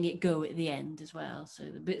letting it go at the end as well. So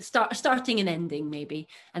starting and ending maybe,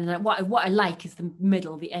 and then what I like is the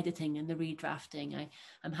middle, the editing and the redrafting.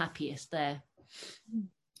 I'm happiest there.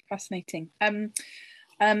 Fascinating.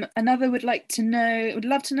 Another would love to know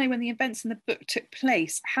when the events in the book took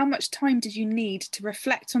place. How much time did you need to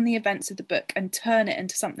reflect on the events of the book and turn it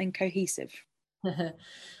into something cohesive? It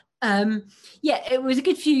was a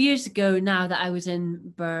good few years ago now that I was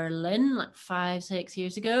in Berlin, like 5-6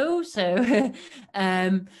 years ago. So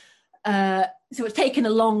so it's taken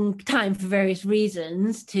a long time for various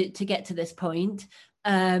reasons to get to this point.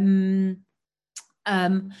 But I'm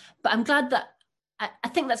glad that I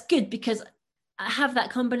think that's good, because I have that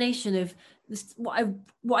combination of this, what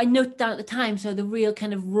I noted down at the time. So the real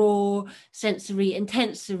kind of raw, sensory,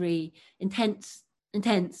 intense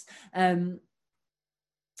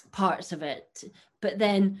parts of it. But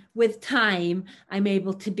then with time, I'm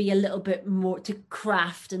able to be a little bit more, to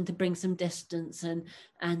craft and to bring some distance and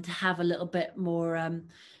to have a little bit more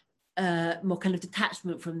more kind of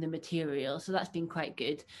detachment from the material. So that's been quite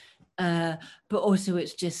good. But also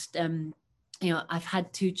it's just I've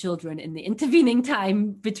had 2 children in the intervening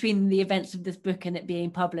time between the events of this book and it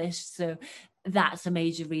being published. So that's a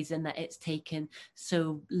major reason that it's taken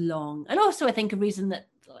so long. And also I think a reason that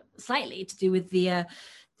slightly to do with the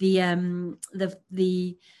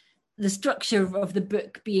the structure of the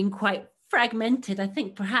book being quite fragmented, I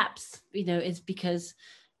think perhaps, is because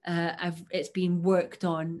it's been worked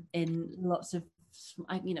on in lots of,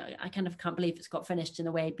 I kind of can't believe it's got finished in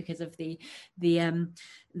a way because of the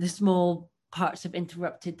small parts of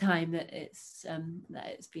interrupted time that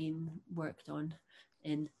it's been worked on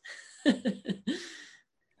in.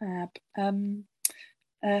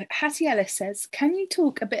 Hattie Ellis says, can you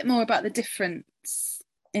talk a bit more about the difference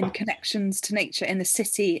in connections to nature in the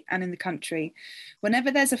city and in the country?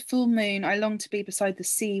 Whenever there's a full moon, I long to be beside the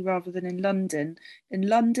sea rather than in London. In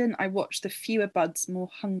London, I watch the fewer buds more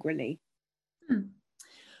hungrily.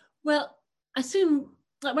 Well, I assume,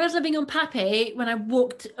 like when I was living on Pape, when I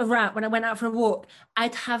walked around, when I went out for a walk,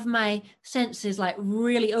 I'd have my senses like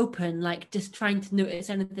really open, like just trying to notice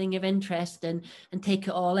anything of interest and take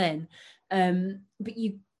it all in. But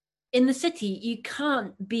in the city, you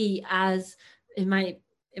can't be as, in my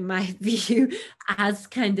view, as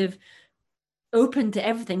kind of open to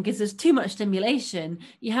everything because there's too much stimulation.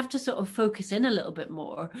 You have to sort of focus in a little bit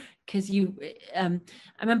more because I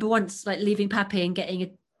remember once like leaving Pape and getting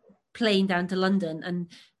a plane down to London and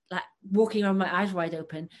like walking around my eyes wide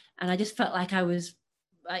open, and I just felt like I was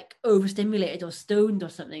like overstimulated or stoned or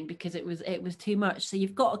something because it was too much. So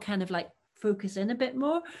you've got to kind of like focus in a bit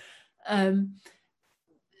more. But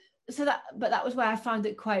that was where I found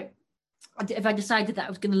it quite, if I decided that I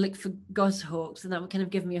was going to look for goshawks, then that would kind of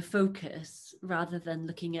give me a focus rather than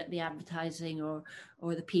looking at the advertising or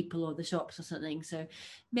the people or the shops or something. So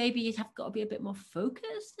maybe you'd have got to be a bit more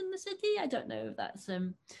focused in the city. I don't know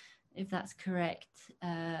if that's correct,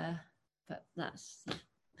 but that's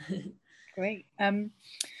great.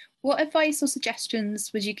 What advice or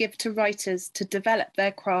suggestions would you give to writers to develop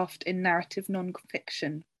their craft in narrative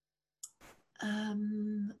non-fiction? Well,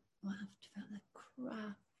 I have to develop their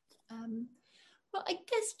craft. Well, I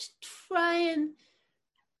guess to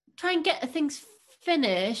try and get things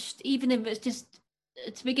finished, even if it's just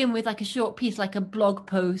to begin with, like a short piece, like a blog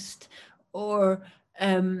post or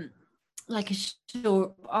like a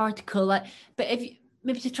short article. But if you,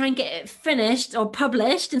 maybe to try and get it finished or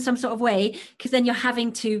published in some sort of way, because then you're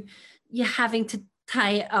having to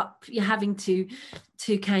tie it up. You're having to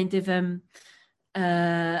kind of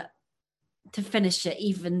to finish it,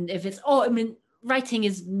 even if it's writing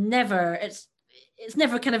is never it's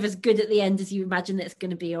never kind of as good at the end as you imagine it's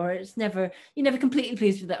going to be, or you're never completely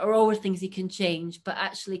pleased with it, or always things you can change, but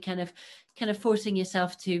actually kind of forcing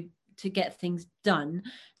yourself to get things done,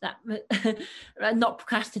 that not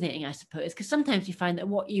procrastinating, I suppose, because sometimes you find that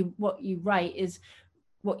what you write is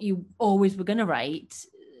what you always were going to write,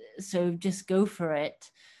 so just go for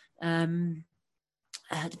it.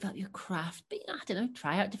 Develop your craft, but I don't know,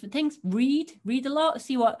 try out different things, read a lot,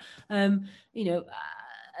 see what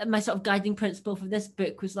my sort of guiding principle for this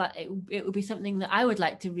book was like it would be something that I would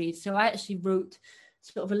like to read. So I actually wrote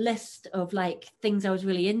sort of a list of like things I was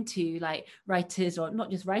really into, like writers, or not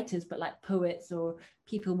just writers, but like poets or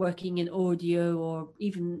people working in audio or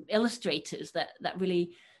even illustrators that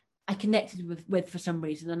really I connected with for some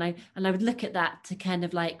reason, and I would look at that to kind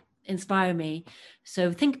of like inspire me.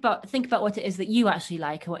 So think about what it is that you actually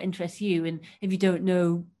like or what interests you, and if you don't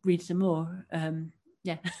know, read some more.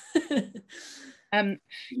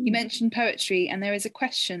 You mentioned poetry, and there is a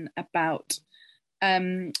question about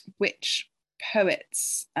which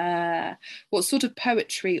poets, what sort of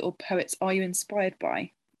poetry or poets are you inspired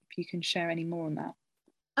by? If you can share any more on that.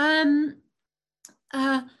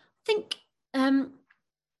 I think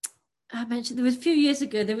I mentioned there was a few years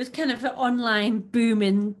ago, there was kind of an online boom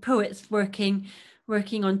in poets working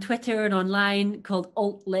on Twitter and online called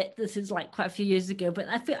alt-lit. This is like quite a few years ago, but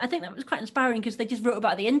I think that was quite inspiring because they just wrote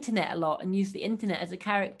about the internet a lot and used the internet as a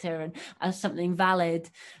character and as something valid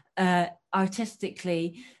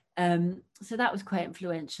artistically. So that was quite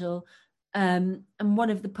influential. And one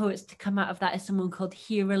of the poets to come out of that is someone called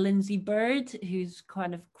Hera Lindsay Bird, who's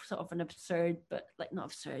kind of sort of an absurd, but like not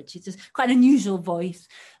absurd, she's just quite an unusual voice.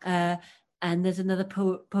 And there's another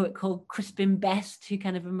poet called Crispin Best who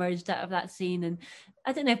kind of emerged out of that scene. And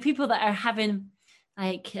I don't know, people that are having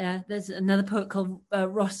like, there's another poet called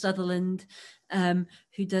Ross Sutherland,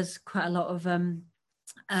 who does quite a lot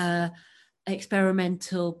of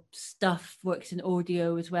experimental stuff, works in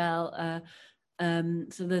audio as well.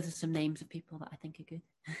 So those are some names of people that I think are good.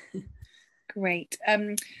 Great.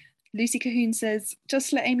 Lucy Cahoon says, just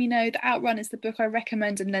to let Amy know that Outrun is the book I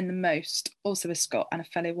recommend and lend the most, also a Scot and a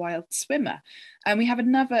fellow wild swimmer. And we have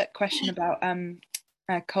another question about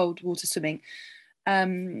cold water swimming.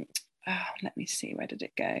 Let me see, where did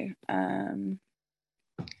it go?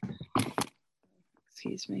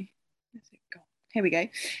 Excuse me. Where's it gone? Here we go.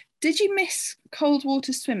 Did you miss cold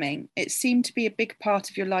water swimming? It seemed to be a big part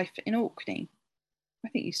of your life in Orkney. I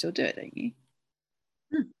think you still do it, don't you?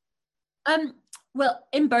 Well,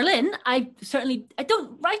 in Berlin, I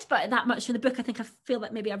don't write about it that much in the book. I think I feel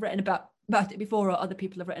that maybe I've written about it before, or other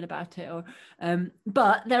people have written about it, or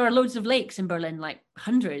but there are loads of lakes in Berlin, like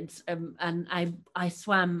hundreds, and I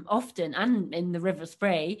swam often and in the River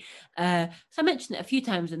Spree. So I mentioned it a few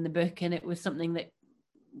times in the book, and it was something that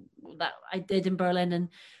I did in Berlin and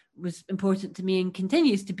was important to me and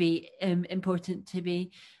continues to be important to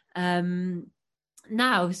me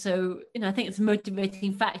now. So, I think it's a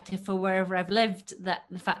motivating factor for wherever I've lived, that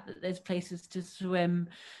the fact that there's places to swim.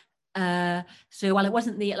 So while it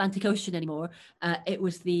wasn't the Atlantic Ocean anymore, it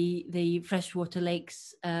was the freshwater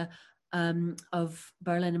lakes of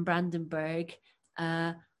Berlin and Brandenburg.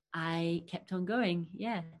 I kept on going.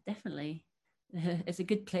 Yeah, definitely. It's a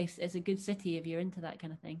good place. It's a good city if you're into that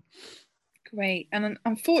kind of thing. Great. And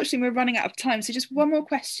unfortunately, we're running out of time. So just one more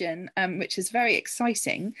question, which is very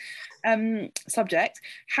exciting subject.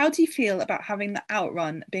 How do you feel about having the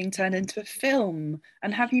Outrun being turned into a film?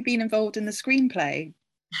 And have you been involved in the screenplay?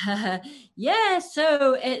 Yeah,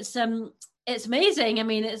 so it's amazing. I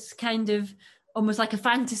mean, it's kind of almost like a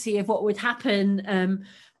fantasy of what would happen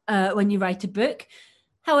when you write a book.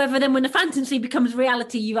 However, then when the fantasy becomes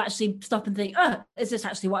reality, you actually stop and think, oh, is this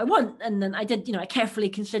actually what I want? And then I did, I carefully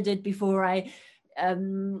considered before I,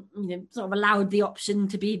 sort of allowed the option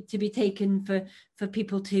to be taken for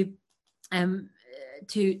people to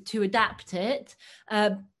adapt it.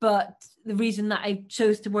 But the reason that I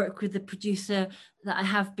chose to work with the producer that I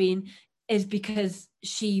have been is because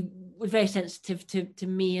she was very sensitive to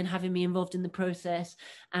me and having me involved in the process.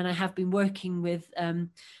 And I have been working with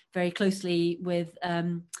very closely with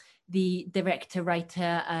the director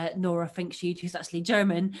writer Nora Finkschied, who's actually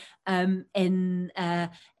German, in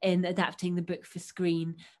adapting the book for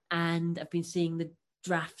screen. And I've been seeing the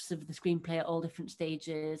drafts of the screenplay at all different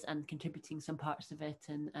stages and contributing some parts of it.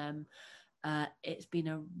 And it's been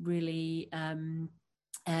a really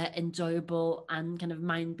enjoyable and kind of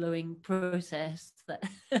mind-blowing process that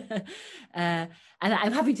and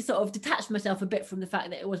I'm happy to sort of detach myself a bit from the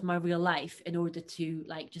fact that it was my real life in order to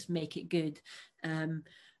just make it good.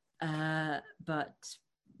 But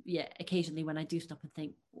yeah, occasionally when I do stop and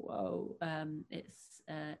think, whoa, it's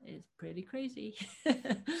pretty crazy.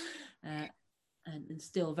 And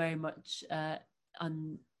still very much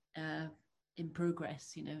in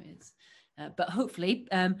progress, it's but hopefully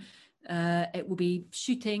it will be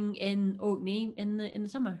shooting in Orkney in the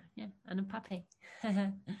summer. Yeah, and I'm happy.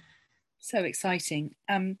 So exciting.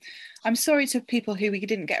 I'm sorry to people who we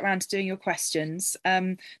didn't get around to doing your questions.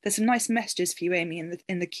 There's some nice messages for you, Amy,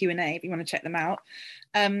 in the Q&A if you want to check them out.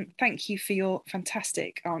 Thank you for your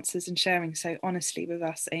fantastic answers and sharing so honestly with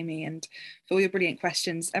us, Amy, and for all your brilliant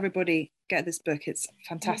questions. Everybody get this book, it's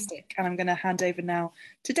fantastic. And I'm going to hand over now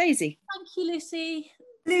to Daisy. Thank you, Lucy.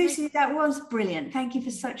 Lucy, that was brilliant. Thank you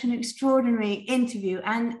for such an extraordinary interview.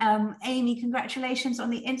 And Amy, congratulations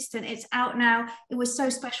on The Instant. It's out now. It was so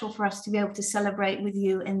special for us to be able to celebrate with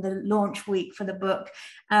you in the launch week for the book.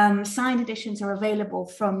 Signed editions are available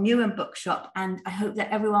from Newham Bookshop, and I hope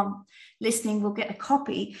that everyone listening will get a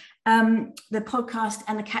copy. The podcast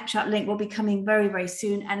and the catch-up link will be coming very, very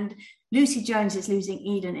soon. And Lucy Jones's Losing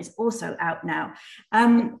Eden is also out now.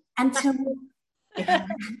 And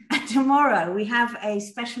tomorrow we have a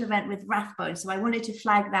special event with Rathbone, so I wanted to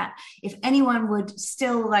flag that. If anyone would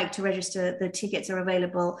still like to register, the tickets are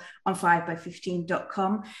available on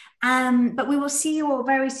 5by15.com. But we will see you all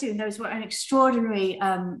very soon. Those were an extraordinary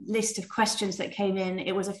list of questions that came in.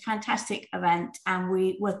 It was a fantastic event, and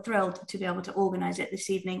we were thrilled to be able to organize it this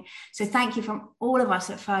evening. So thank you from all of us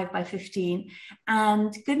at 5by15,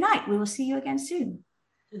 and good night. We will see you again soon.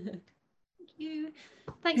 Thank you.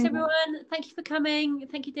 Thanks, everyone. Thank you for coming.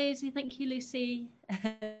 Thank you, Daisy. Thank you, Lucy.